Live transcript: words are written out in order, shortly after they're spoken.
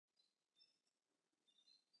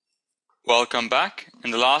Welcome back.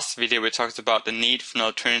 In the last video we talked about the need for an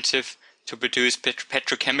alternative to produce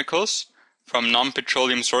petrochemicals from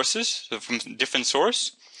non-petroleum sources, so from a different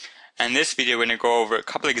source. And in this video we're going to go over a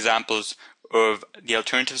couple examples of the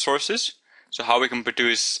alternative sources, so how we can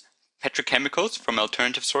produce petrochemicals from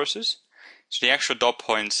alternative sources. So the actual dot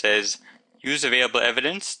point says, use available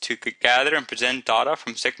evidence to gather and present data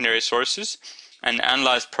from secondary sources and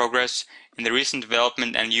analyze progress in the recent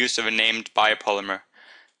development and use of a named biopolymer.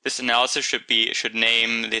 This analysis should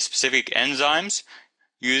name the specific enzymes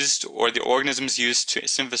used or the organisms used to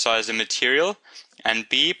synthesize the material, and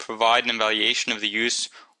B, provide an evaluation of the use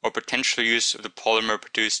or potential use of the polymer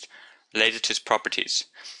produced related to its properties.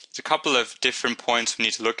 There's a couple of different points we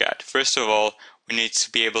need to look at. First of all, we need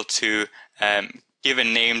to be able to give a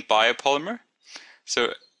named biopolymer.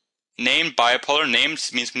 So named biopolymer, named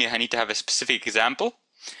means we need to have a specific example.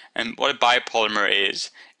 And what a biopolymer is,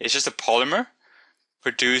 it's just a polymer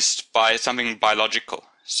produced by something biological.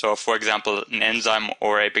 So for example, an enzyme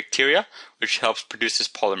or a bacteria which helps produce this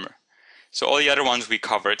polymer. So all the other ones we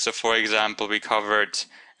covered. So for example, we covered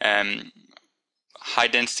high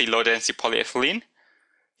density, low density polyethylene.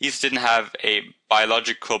 These didn't have a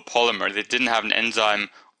biological polymer. They didn't have an enzyme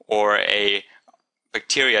or a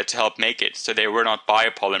bacteria to help make it. So they were not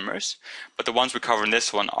biopolymers. But the ones we cover in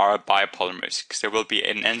this one are biopolymers, because there will be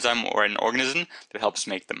an enzyme or an organism that helps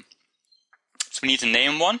make them. So we need to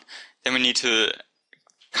name one. Then we need to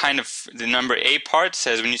the number A part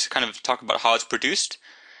says we need to kind of talk about how it's produced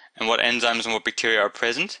and what enzymes and what bacteria are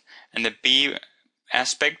present. And the B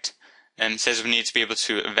aspect says we need to be able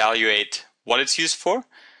to evaluate what it's used for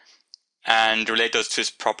and relate those to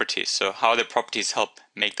its properties. So how the properties help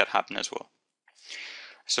make that happen as well.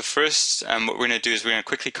 So first, what we're going to do is we're going to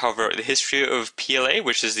quickly cover the history of PLA,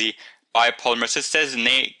 which is the biopolymer. So it says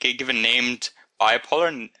give a named biopolymer,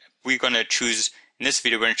 and we're going to choose, in this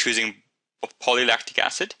video, we're choosing polylactic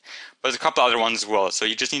acid, but there's a couple other ones as well. So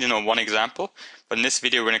you just need to know one example. But in this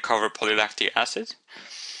video, we're going to cover polylactic acid.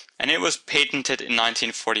 And it was patented in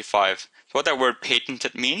 1945. So what that word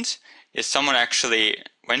patented means is someone actually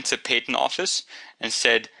went to the patent office and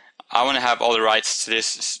said, I want to have all the rights to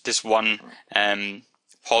this one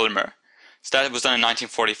polymer. So that was done in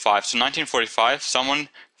 1945. So in 1945, someone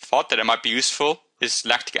thought that it might be useful, this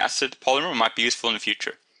lactic acid polymer might be useful in the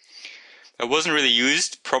future. It wasn't really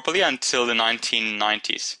used properly until the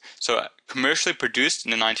 1990s. So commercially produced in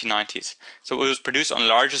the 1990s. So it was produced on a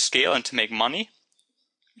larger scale and to make money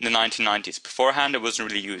in the 1990s. Beforehand, it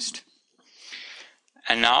wasn't really used.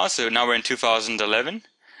 And now we're in 2011.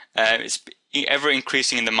 It's ever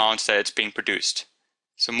increasing in the amounts that it's being produced.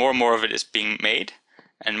 So more and more of it is being made,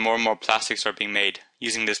 and more plastics are being made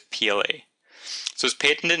using this PLA. So it's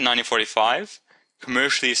patented in 1945.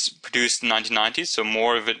 Commercially produced in the 1990s, so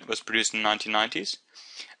more of it was produced in the 1990s.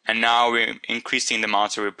 And now we're increasing the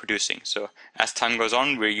amounts that we're producing. So as time goes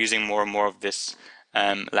on, we're using more and more of this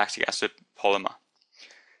lactic acid polymer.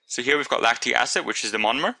 So here we've got lactic acid, which is the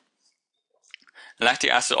monomer.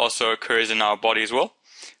 Lactic acid also occurs in our body as well.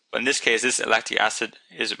 But in this case, this lactic acid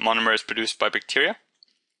monomer is produced by bacteria.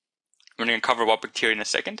 We're going to cover what bacteria in a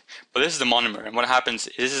second. But this is the monomer. And what happens,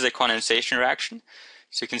 this is a condensation reaction.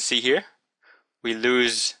 So you can see here, we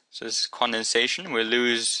lose, so this is condensation, we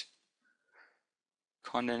lose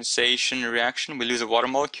condensation reaction, we lose a water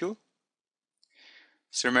molecule.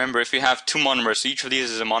 So remember, if you have two monomers, so each of these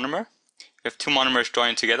is a monomer, you have two monomers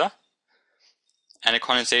joined together, and a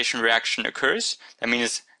condensation reaction occurs, that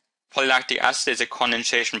means polylactic acid is a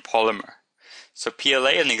condensation polymer. So PLA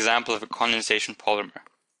is an example of a condensation polymer.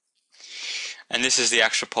 And this is the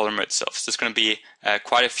actual polymer itself. So it's going to be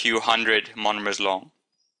quite a few hundred monomers long.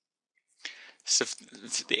 So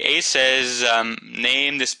the A says,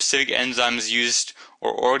 name the specific enzymes used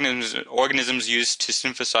or organisms used to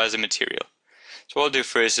synthesize the material. So what we'll do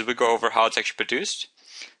first is we go over how it's actually produced.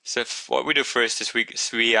 So what we do first is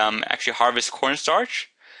we actually harvest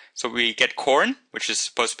cornstarch. So we get corn, which is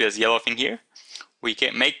supposed to be this yellow thing here. We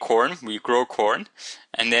make corn, we grow corn,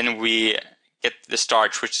 and then we get the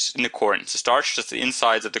starch, which is in the corn. So starch is just the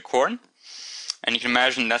insides of the corn. And you can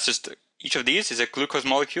imagine that's just, each of these is a glucose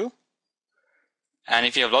molecule. And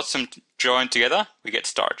if you have lots of them joined together, we get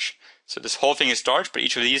starch. So this whole thing is starch, but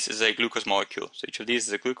each of these is a glucose molecule. So each of these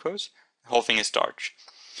is a glucose, the whole thing is starch.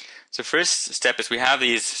 So first step is we have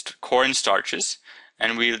these corn starches,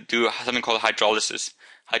 and we do something called hydrolysis.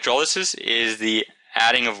 Hydrolysis is the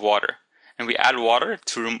adding of water. And we add water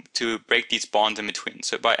to break these bonds in between.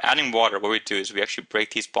 So by adding water, what we do is we actually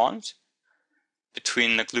break these bonds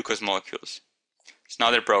between the glucose molecules. So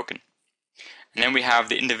now they're broken. And then we have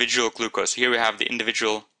the individual glucose. Here we have the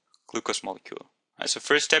individual glucose molecule. So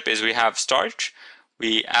first step is we have starch.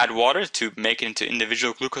 we add water to make it into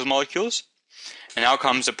individual glucose molecules. And now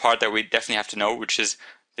comes the part that we definitely have to know, which is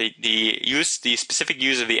the specific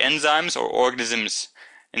use of the enzymes or organisms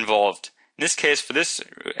involved. In this case, for this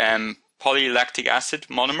polylactic acid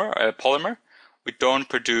polymer, we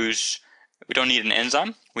don't need an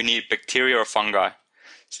enzyme. We need bacteria or fungi.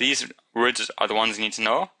 So these words are the ones you need to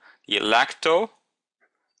know. The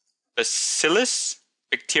lactobacillus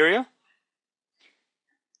bacteria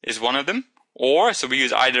is one of them. So we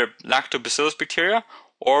use either lactobacillus bacteria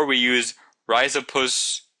or we use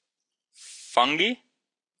Rhizopus fungi.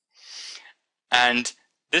 And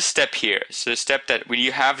this step here, so the step that when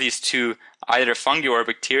you have these two, either fungi or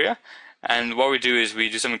bacteria, and what we do is we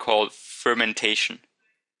do something called fermentation.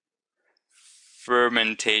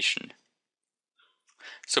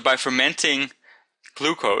 So by fermenting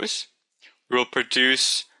glucose, we'll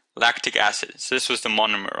produce lactic acid. So this was the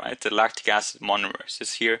monomer, right? The lactic acid monomer. So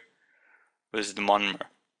this here was the monomer.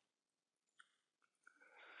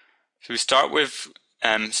 So we start with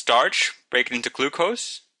starch, break it into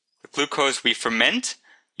glucose. The glucose we ferment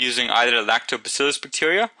using either lactobacillus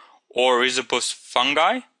bacteria or Rhizopus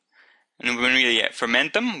fungi. And when we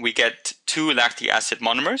ferment them, we get two lactic acid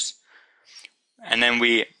monomers. And then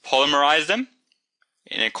we polymerize them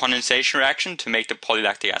in a condensation reaction to make the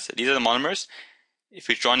polylactic acid. These are the monomers. If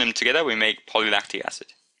we join them together, we make polylactic acid.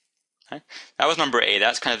 Okay? That was number A.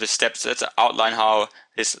 That's kind of the steps. That's outline how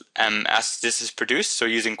this is produced. So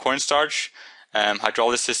using cornstarch,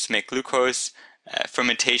 hydrolysis to make glucose,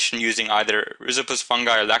 fermentation using either Rhizopus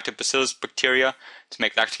fungi or lactobacillus bacteria to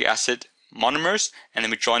make lactic acid monomers, and then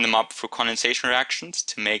we join them up for condensation reactions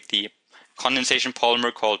to make the condensation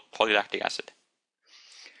polymer called polylactic acid.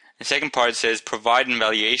 The second part says provide an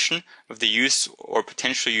evaluation of the use or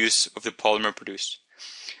potential use of the polymer produced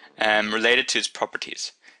related to its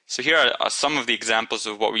properties. So here are some of the examples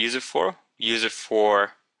of what we use it for. We use it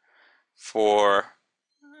for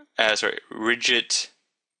rigid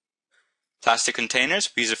plastic containers.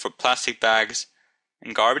 We use it for plastic bags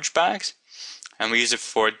and garbage bags. And we use it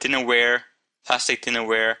for dinnerware, plastic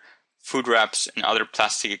dinnerware, food wraps, and other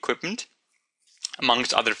plastic equipment,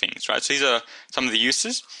 amongst other things, right? So these are some of the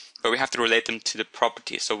uses, but we have to relate them to the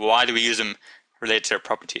properties. So why do we use them related to their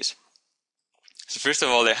properties? So first of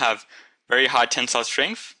all, they have very high tensile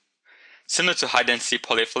strength, similar to high density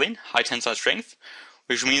polyethylene, high tensile strength,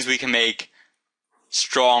 which means we can make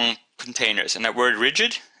strong containers. And that word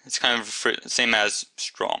rigid, it's kind of the same as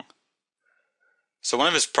strong. So one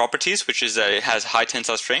of its properties, which is that it has high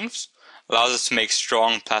tensile strengths, allows us to make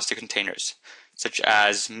strong plastic containers, such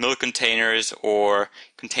as milk containers or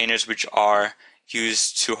containers which are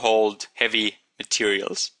used to hold heavy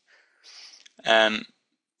materials.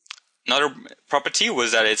 Another property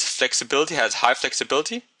was that its flexibility has high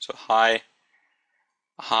flexibility, so high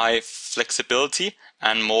flexibility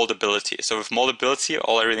and moldability. So with moldability,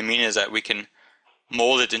 all I really mean is that we can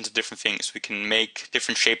mold it into different things. We can make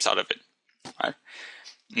different shapes out of it. Right?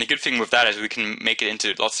 And the good thing with that is we can make it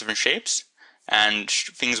into lots of different shapes and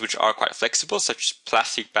things which are quite flexible, such as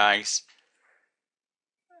plastic bags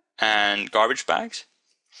and garbage bags.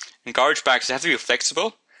 And garbage bags, they have to be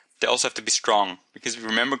flexible. They also have to be strong, because if you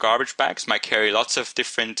remember, garbage bags might carry lots of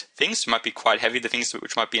different things. They might be quite heavy, the things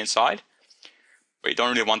which might be inside, but you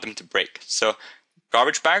don't really want them to break. So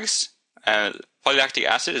garbage bags, polylactic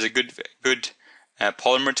acid is a good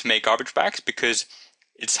polymer to make garbage bags because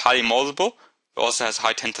it's highly moldable, but also has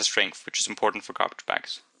high tensile strength, which is important for garbage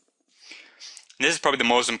bags. And this is probably the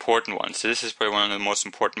most important one. So this is probably one of the most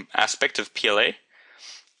important aspects of PLA,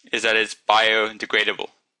 is that it's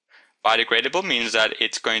biodegradable. Biodegradable means that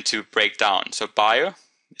it's going to break down. So bio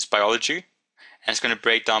is biology, and it's going to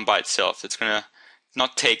break down by itself. It's going to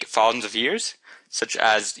not take thousands of years, such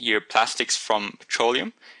as your plastics from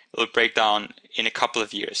petroleum. It'll break down in a couple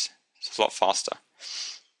of years. So it's a lot faster.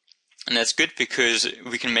 And that's good because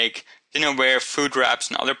we can make dinnerware, food wraps,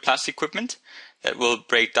 and other plastic equipment that will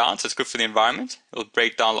break down. So it's good for the environment. It will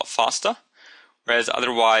break down a lot faster, whereas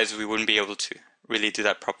otherwise we wouldn't be able to really do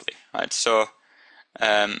that properly. Right? So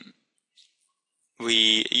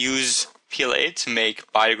we use PLA to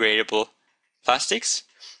make biodegradable plastics,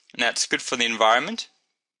 and that's good for the environment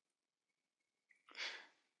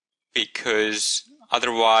because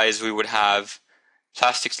otherwise we would have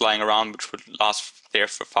plastics lying around which would last there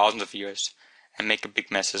for thousands of years and make a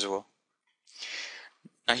big mess as well.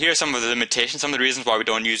 Now here are some of the limitations, some of the reasons why we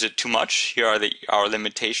don't use it too much. Here are our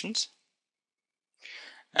limitations.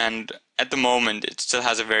 And at the moment it still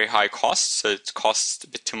has a very high cost, so it costs a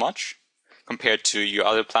bit too much compared to your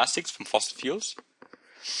other plastics from fossil fuels.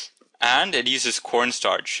 And it uses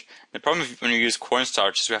cornstarch. The problem when you use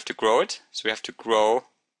cornstarch is we have to grow it. So we have to grow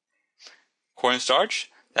cornstarch.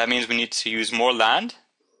 That means we need to use more land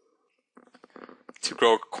to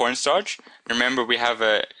grow cornstarch. Remember, we have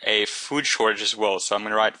a food shortage as well, so I'm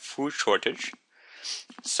going to write food shortage.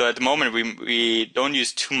 So at the moment we don't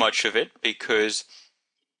use too much of it, because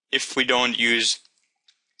if we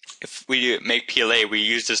make PLA, we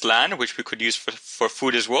use this land, which we could use for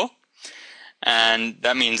food as well. And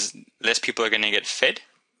that means less people are going to get fed.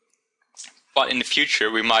 But in the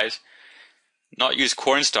future, we might not use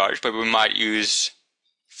cornstarch, but we might use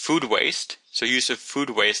food waste. So use of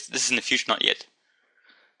food waste, this is in the future, not yet.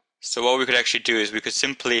 So what we could actually do is we could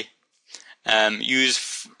simply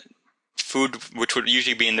use food which would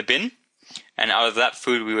usually be in the bin, and out of that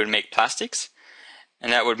food we would make plastics.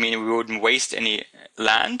 And that would mean we wouldn't waste any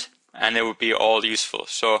land, and it would be all useful.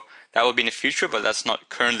 So that will be in the future, but that's not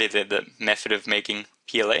currently the method of making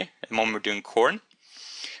PLA. At the moment we're doing corn.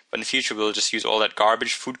 But in the future we'll just use all that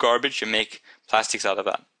garbage, food garbage, and make plastics out of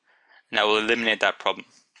that. And that will eliminate that problem.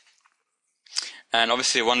 And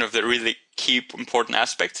obviously one of the really key important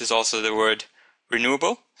aspects is also the word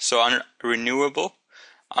renewable. So renewable,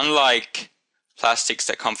 unlike plastics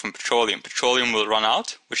that come from petroleum will run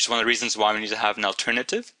out, which is one of the reasons why we need to have an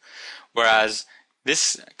alternative. Whereas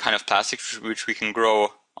this kind of plastic, which we can grow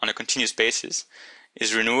on a continuous basis,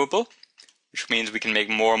 is renewable, which means we can make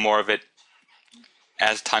more and more of it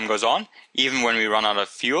as time goes on. Even when we run out of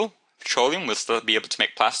fuel, petroleum, we'll still be able to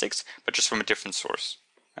make plastics, but just from a different source.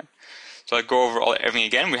 Right? So I'll go over everything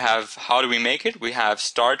again. We have, how do we make it? We have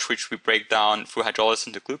starch, which we break down through hydrolysis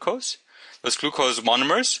into glucose. Those glucose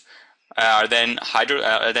monomers are then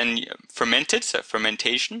fermented, so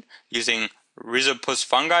fermentation, using Rhizopus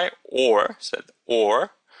fungi or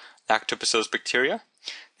Lactobacillus bacteria.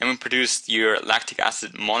 Then we produce your lactic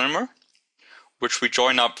acid monomer, which we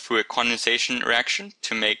join up through a condensation reaction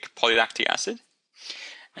to make polylactic acid.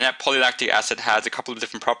 And that polylactic acid has a couple of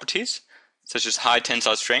different properties, such as high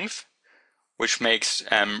tensile strength, which makes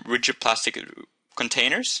rigid plastic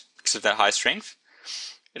containers because of that high strength.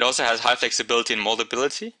 It also has high flexibility and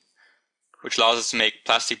moldability, which allows us to make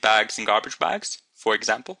plastic bags and garbage bags, for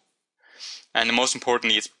example. And the most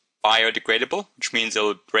importantly, it's biodegradable, which means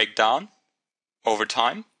it'll break down over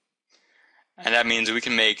time. And that means we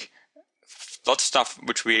can make lots of stuff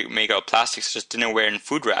which we make out of plastics, such as dinnerware and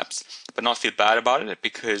food wraps, but not feel bad about it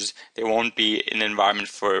because they won't be in the environment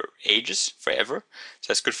for ages, forever. So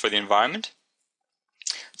that's good for the environment.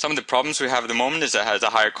 Some of the problems we have at the moment is that it has a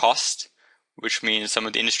higher cost, which means some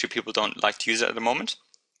of the industry people don't like to use it at the moment.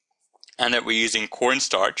 And that we're using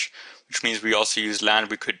cornstarch, which means we also use land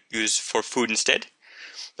we could use for food instead.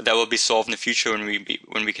 But that will be solved in the future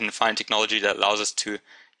when we can find technology that allows us to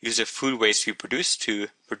use the food waste we produce to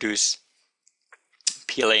produce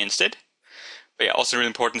PLA instead. But yeah, also really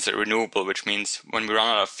important is that renewable, which means when we run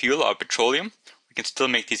out of fuel or petroleum, we can still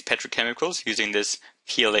make these petrochemicals using this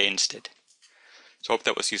PLA instead. So I hope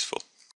that was useful.